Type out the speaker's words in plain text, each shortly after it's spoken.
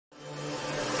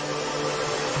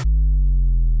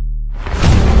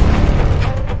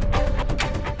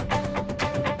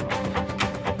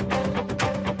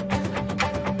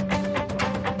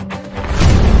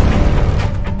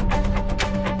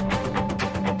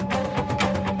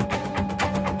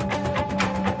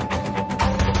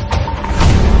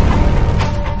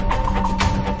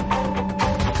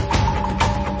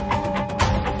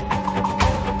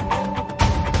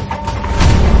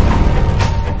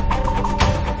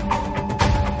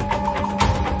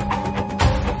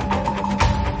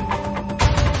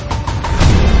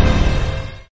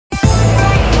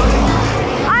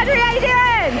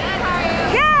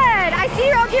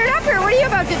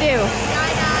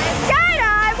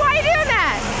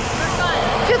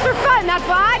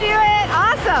do it.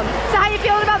 Awesome. So how you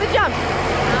feeling about the jump?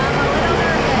 I'm a little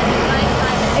nervous, but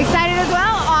excited. Excited as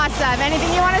well? Awesome.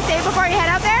 Anything you want to say before you head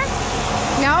out there?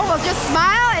 No? Well, just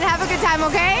smile and have a good time,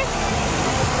 okay?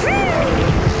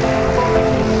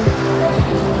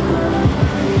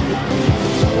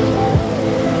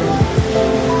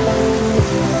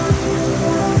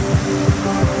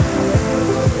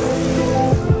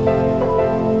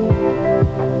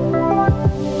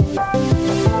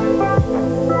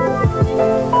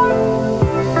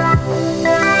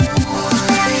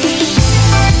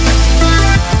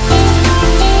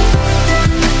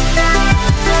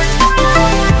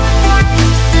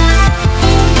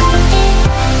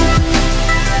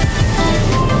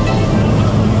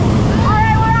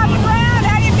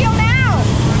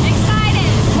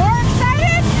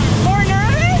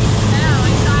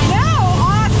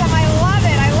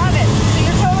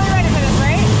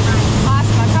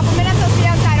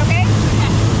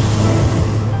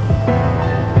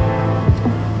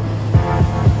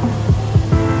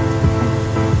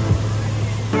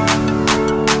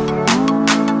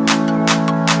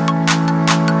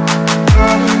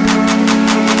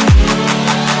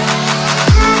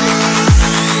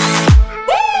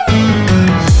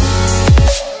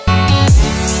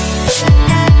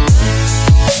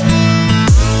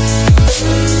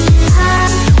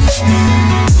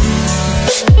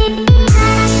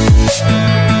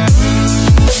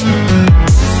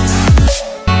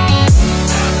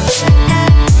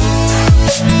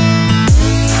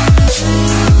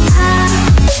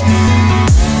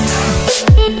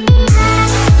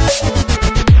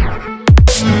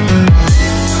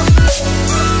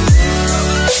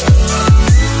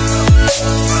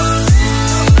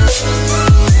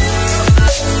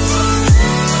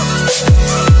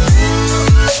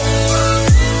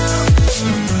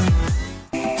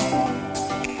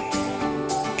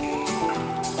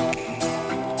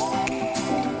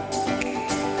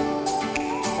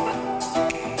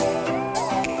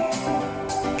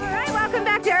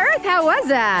 How was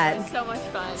that? It was so much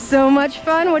fun. So much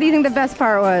fun? What do you think the best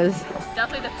part was?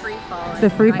 Definitely the free fall. The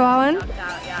free falling?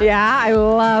 Yeah, I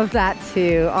love that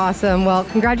too. Awesome. Well,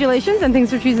 congratulations and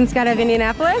thanks for choosing Skydive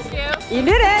Indianapolis. Thank you. You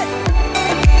did it.